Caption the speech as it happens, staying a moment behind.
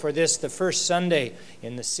For this, the first Sunday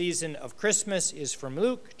in the season of Christmas is from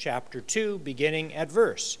Luke chapter 2, beginning at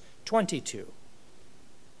verse 22.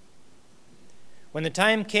 When the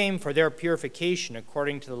time came for their purification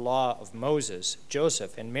according to the law of Moses,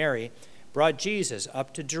 Joseph and Mary brought Jesus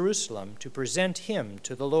up to Jerusalem to present him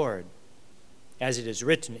to the Lord. As it is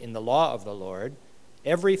written in the law of the Lord,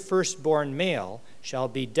 every firstborn male shall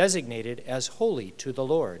be designated as holy to the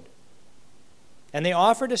Lord. And they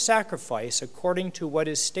offered a sacrifice according to what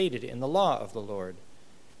is stated in the law of the Lord,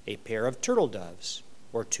 a pair of turtle doves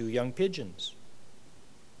or 2 young pigeons.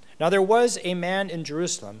 Now there was a man in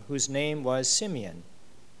Jerusalem whose name was Simeon.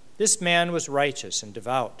 This man was righteous and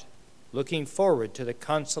devout, looking forward to the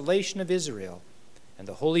consolation of Israel, and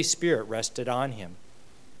the Holy Spirit rested on him.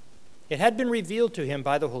 It had been revealed to him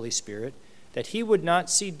by the Holy Spirit that he would not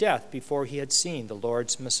see death before he had seen the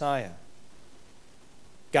Lord's Messiah.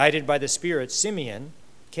 Guided by the Spirit, Simeon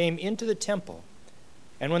came into the temple,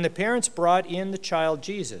 and when the parents brought in the child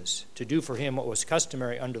Jesus to do for him what was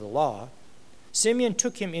customary under the law, Simeon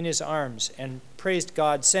took him in his arms and praised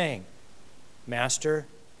God, saying, "Master,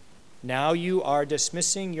 now you are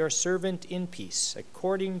dismissing your servant in peace,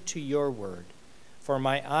 according to your word. For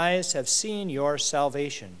my eyes have seen your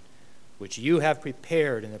salvation, which you have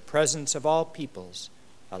prepared in the presence of all peoples,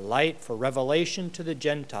 a light for revelation to the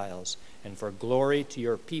Gentiles, and for glory to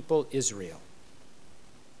your people Israel."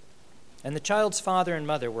 And the child's father and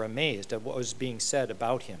mother were amazed at what was being said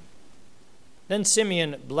about him. Then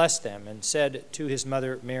Simeon blessed them and said to his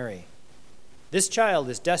mother Mary, "This child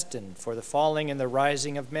is destined for the falling and the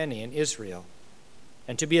rising of many in Israel,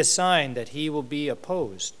 and to be a sign that he will be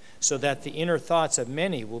opposed, so that the inner thoughts of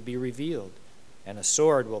many will be revealed, and a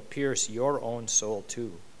sword will pierce your own soul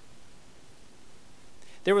too."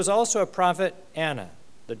 There was also a prophet Anna,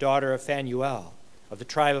 the daughter of Phanuel, of the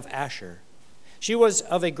tribe of Asher. She was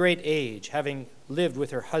of a great age, having lived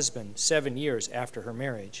with her husband 7 years after her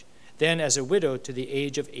marriage, then as a widow to the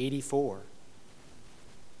age of 84.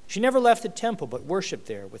 She never left the temple, but worshipped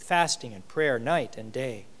there with fasting and prayer night and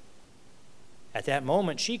day. At that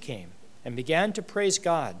moment she came and began to praise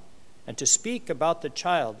God and to speak about the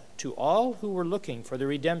child to all who were looking for the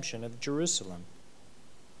redemption of Jerusalem.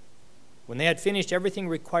 When they had finished everything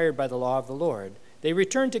required by the law of the Lord, they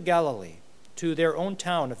returned to Galilee, to their own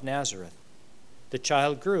town of Nazareth. The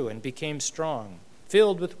child grew and became strong,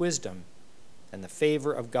 filled with wisdom, and the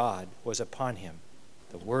favor of God was upon him.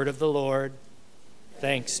 The word of the Lord.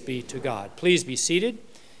 Thanks be to God. Please be seated.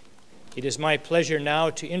 It is my pleasure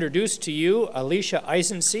now to introduce to you Alicia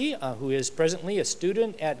Eisensee, who is presently a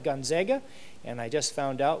student at Gonzaga, and I just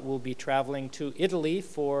found out will be traveling to Italy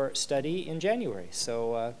for study in January.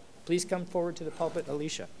 So please come forward to the pulpit,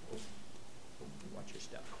 Alicia. Watch your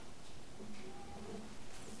step.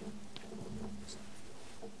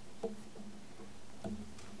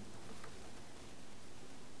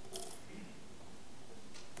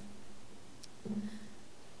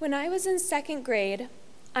 When I was in 2nd grade,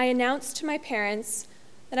 I announced to my parents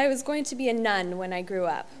that I was going to be a nun when I grew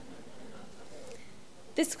up.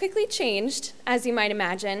 This quickly changed, as you might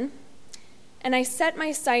imagine, and I set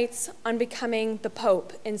my sights on becoming the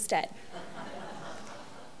Pope instead.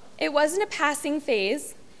 It wasn't a passing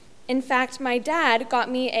phase. In fact, my dad got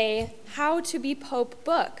me a How to Be Pope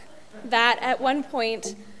book that at one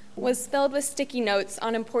point was filled with sticky notes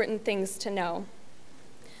on important things to know.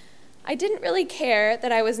 I didn't really care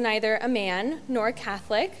that I was neither a man nor a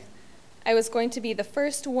Catholic. I was going to be the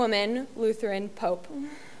first woman Lutheran Pope.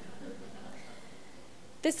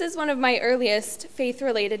 This is one of my earliest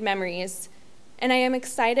faith-related memories, and I am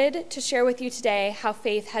excited to share with you today how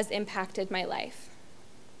faith has impacted my life.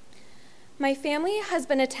 My family has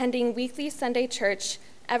been attending weekly Sunday church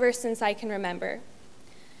ever since I can remember.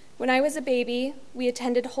 When I was a baby, we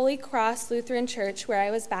attended Holy Cross Lutheran Church, where I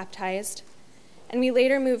was baptized, and we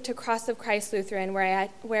later moved to Cross of Christ Lutheran,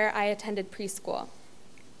 where I attended preschool.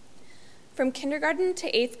 From kindergarten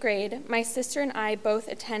to 8th grade, my sister and I both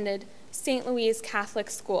attended St. Louis Catholic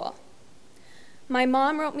School. My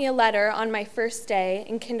mom wrote me a letter on my first day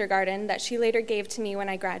in kindergarten that she later gave to me when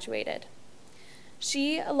I graduated.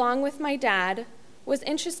 She, along with my dad, was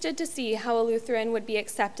interested to see how a Lutheran would be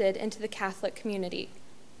accepted into the Catholic community.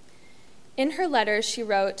 In her letter, she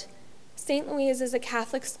wrote, "St. Louis is a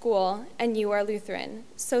Catholic school, and you are Lutheran,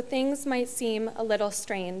 so things might seem a little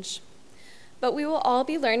strange. But we will all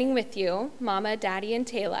be learning with you, Mama, Daddy, and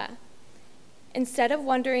Taylor. Instead of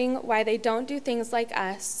wondering why they don't do things like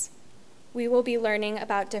us, we will be learning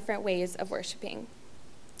about different ways of worshiping."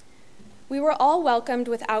 We were all welcomed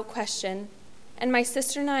without question, and my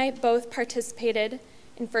sister and I both participated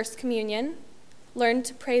in First Communion, learned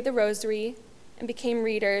to pray the Rosary, and became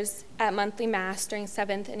readers at monthly Mass during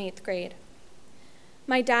 7th and 8th grade.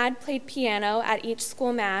 My dad played piano at each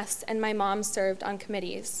school Mass, and my mom served on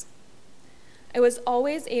committees. I was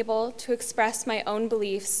always able to express my own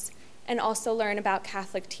beliefs and also learn about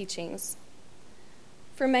Catholic teachings.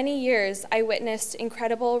 For many years, I witnessed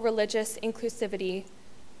incredible religious inclusivity,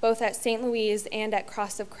 both at St. Louise and at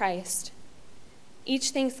Cross of Christ. Each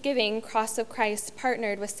Thanksgiving, Cross of Christ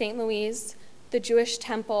partnered with St. Louise, the Jewish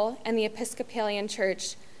Temple, and the Episcopalian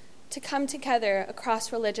Church to come together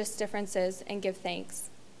across religious differences and give thanks.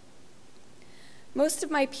 Most of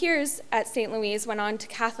my peers at St. Louise went on to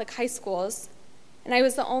Catholic high schools, and I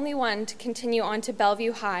was the only one to continue on to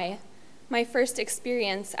Bellevue High, my first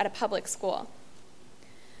experience at a public school.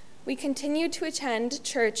 We continued to attend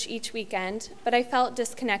church each weekend, but I felt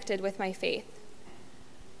disconnected with my faith.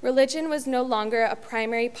 Religion was no longer a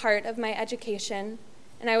primary part of my education,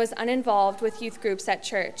 and I was uninvolved with youth groups at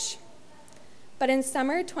church. But in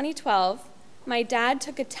summer 2012, my dad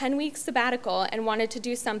took a 10-week sabbatical and wanted to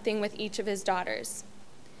do something with each of his daughters.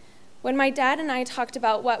 When my dad and I talked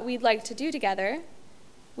about what we'd like to do together,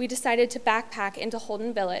 we decided to backpack into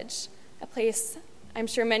Holden Village, a place I'm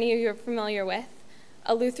sure many of you are familiar with,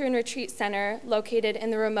 a Lutheran retreat center located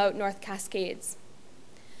in the remote North Cascades.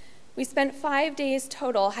 We spent 5 days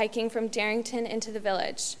total hiking from Darrington into the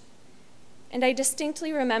village. And I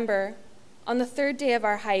distinctly remember, on the 3rd day of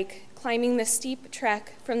our hike, climbing the steep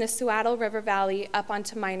trek from the Suwaddle River Valley up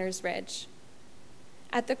onto Miners Ridge.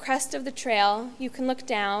 At the crest of the trail, you can look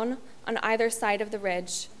down on either side of the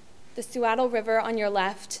ridge, the Suwaddle River on your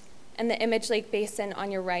left and the Image Lake Basin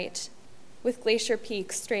on your right, with Glacier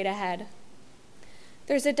Peak straight ahead.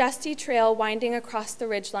 There's a dusty trail winding across the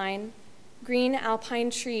ridgeline, green alpine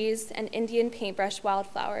trees and Indian paintbrush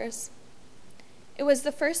wildflowers. It was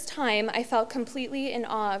the first time I felt completely in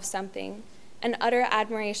awe of something, an utter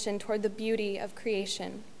admiration toward the beauty of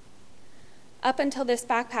creation. Up until this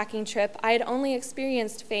backpacking trip, I had only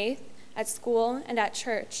experienced faith at school and at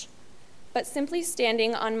church, but simply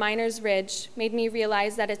standing on Miners Ridge made me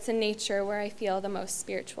realize that it's in nature where I feel the most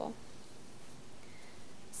spiritual.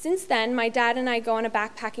 Since then, my dad and I go on a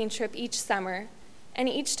backpacking trip each summer, and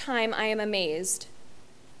each time I am amazed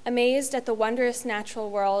at the wondrous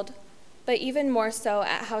natural world, but even more so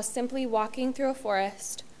at how simply walking through a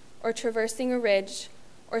forest or traversing a ridge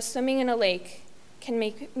or swimming in a lake can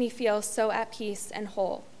make me feel so at peace and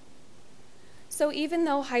whole. So even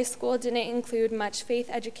though high school didn't include much faith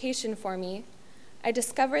education for me, I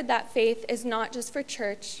discovered that faith is not just for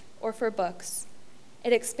church or for books.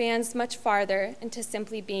 It expands much farther into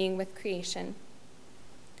simply being with creation.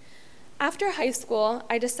 After high school,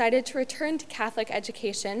 I decided to return to Catholic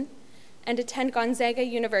education and attend Gonzaga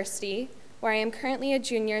University, where I am currently a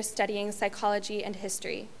junior studying psychology and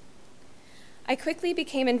history. I quickly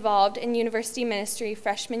became involved in university ministry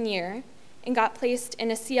freshman year and got placed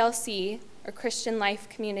in a CLC, or Christian Life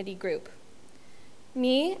Community Group.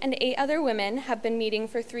 Me and 8 other women have been meeting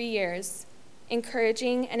for 3 years,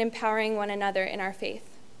 encouraging and empowering one another in our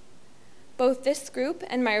faith. Both this group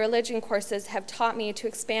and my religion courses have taught me to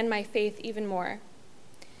expand my faith even more.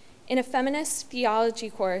 In a feminist theology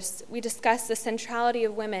course, we discuss the centrality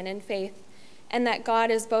of women in faith and that God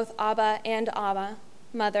is both Abba and Amma,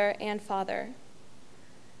 mother and father.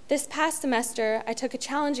 This past semester, I took a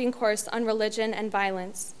challenging course on religion and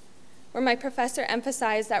violence, where my professor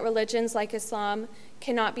emphasized that religions like Islam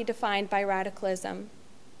cannot be defined by radicalism.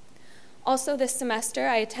 Also this semester,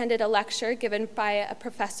 I attended a lecture given by a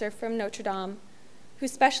professor from Notre Dame who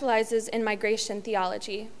specializes in migration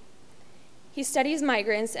theology. He studies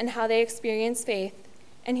migrants and how they experience faith,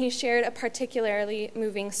 and he shared a particularly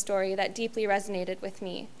moving story that deeply resonated with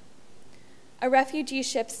me. A refugee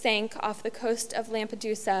ship sank off the coast of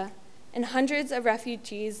Lampedusa, and hundreds of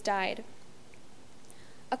refugees died.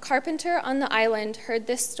 A carpenter on the island heard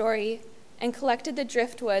this story and collected the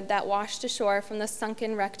driftwood that washed ashore from the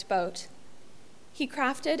sunken, wrecked boat. He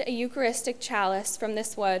crafted a Eucharistic chalice from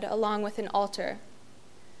this wood along with an altar.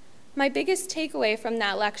 My biggest takeaway from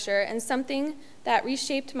that lecture, and something that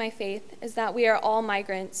reshaped my faith, is that we are all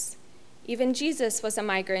migrants. Even Jesus was a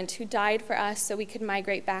migrant who died for us so we could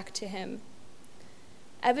migrate back to him.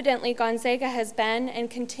 Evidently, Gonzaga has been and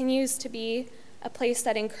continues to be a place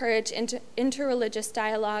that encourages interreligious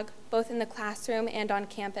dialogue, both in the classroom and on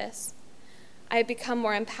campus. I have become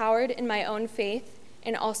more empowered in my own faith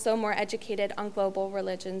and also more educated on global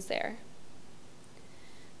religions there.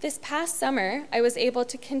 This past summer, I was able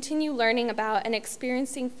to continue learning about and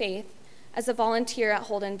experiencing faith as a volunteer at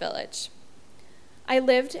Holden Village. I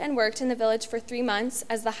lived and worked in the village for 3 months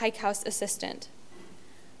as the hike house assistant.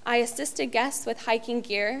 I assisted guests with hiking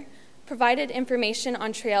gear, provided information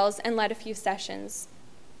on trails, and led a few sessions.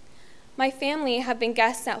 My family have been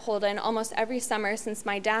guests at Holden almost every summer since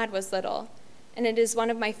my dad was little, and it is one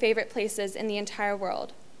of my favorite places in the entire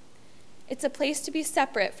world. It's a place to be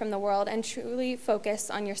separate from the world and truly focus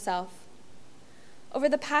on yourself. Over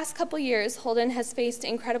the past couple years, Holden has faced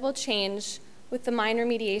incredible change with the mine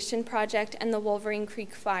remediation project and the Wolverine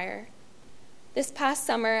Creek fire. This past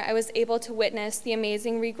summer, I was able to witness the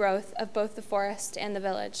amazing regrowth of both the forest and the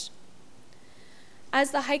village.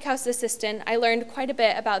 As the Hike House assistant, I learned quite a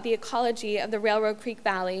bit about the ecology of the Railroad Creek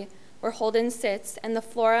Valley, where Holden sits, and the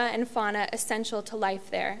flora and fauna essential to life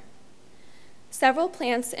there. Several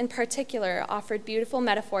plants in particular offered beautiful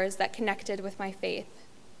metaphors that connected with my faith.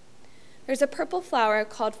 There's a purple flower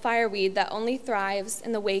called fireweed that only thrives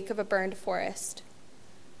in the wake of a burned forest.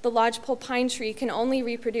 The lodgepole pine tree can only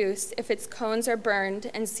reproduce if its cones are burned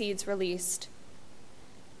and seeds released.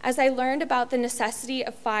 As I learned about the necessity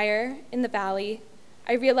of fire in the valley,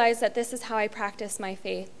 I realized that this is how I practice my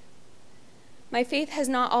faith. My faith has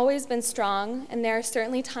not always been strong, and there are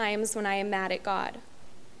certainly times when I am mad at God.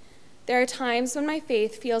 There are times when my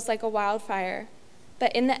faith feels like a wildfire,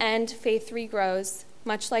 but in the end, faith regrows,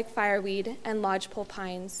 much like fireweed and lodgepole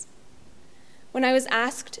pines. When I was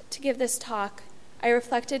asked to give this talk, I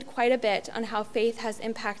reflected quite a bit on how faith has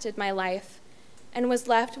impacted my life and was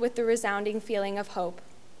left with the resounding feeling of hope.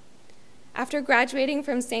 After graduating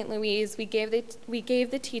from St. Louise, we gave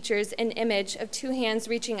the teachers an image of two hands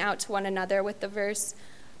reaching out to one another with the verse,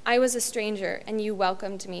 "I was a stranger and you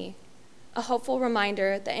welcomed me," a hopeful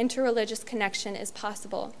reminder that interreligious connection is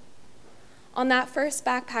possible. On that first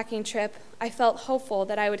backpacking trip, I felt hopeful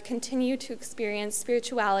that I would continue to experience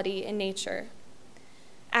spirituality in nature.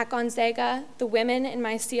 At Gonzaga, the women in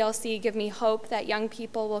my CLC give me hope that young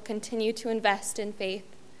people will continue to invest in faith.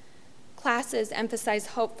 Classes emphasize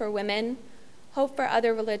hope for women, hope for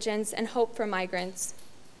other religions, and hope for migrants.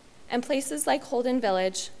 And places like Holden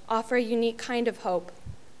Village offer a unique kind of hope,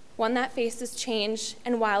 one that faces change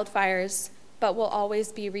and wildfires, but will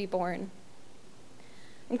always be reborn.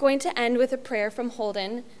 I'm going to end with a prayer from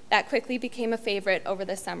Holden that quickly became a favorite over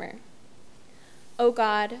the summer. O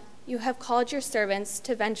God, you have called your servants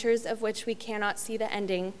to ventures of which we cannot see the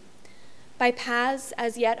ending, by paths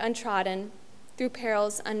as yet untrodden, through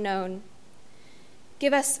perils unknown.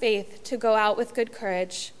 Give us faith to go out with good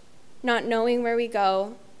courage, not knowing where we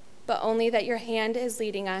go, but only that your hand is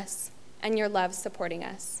leading us and your love supporting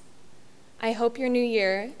us. I hope your new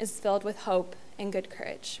year is filled with hope and good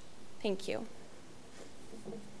courage. Thank you.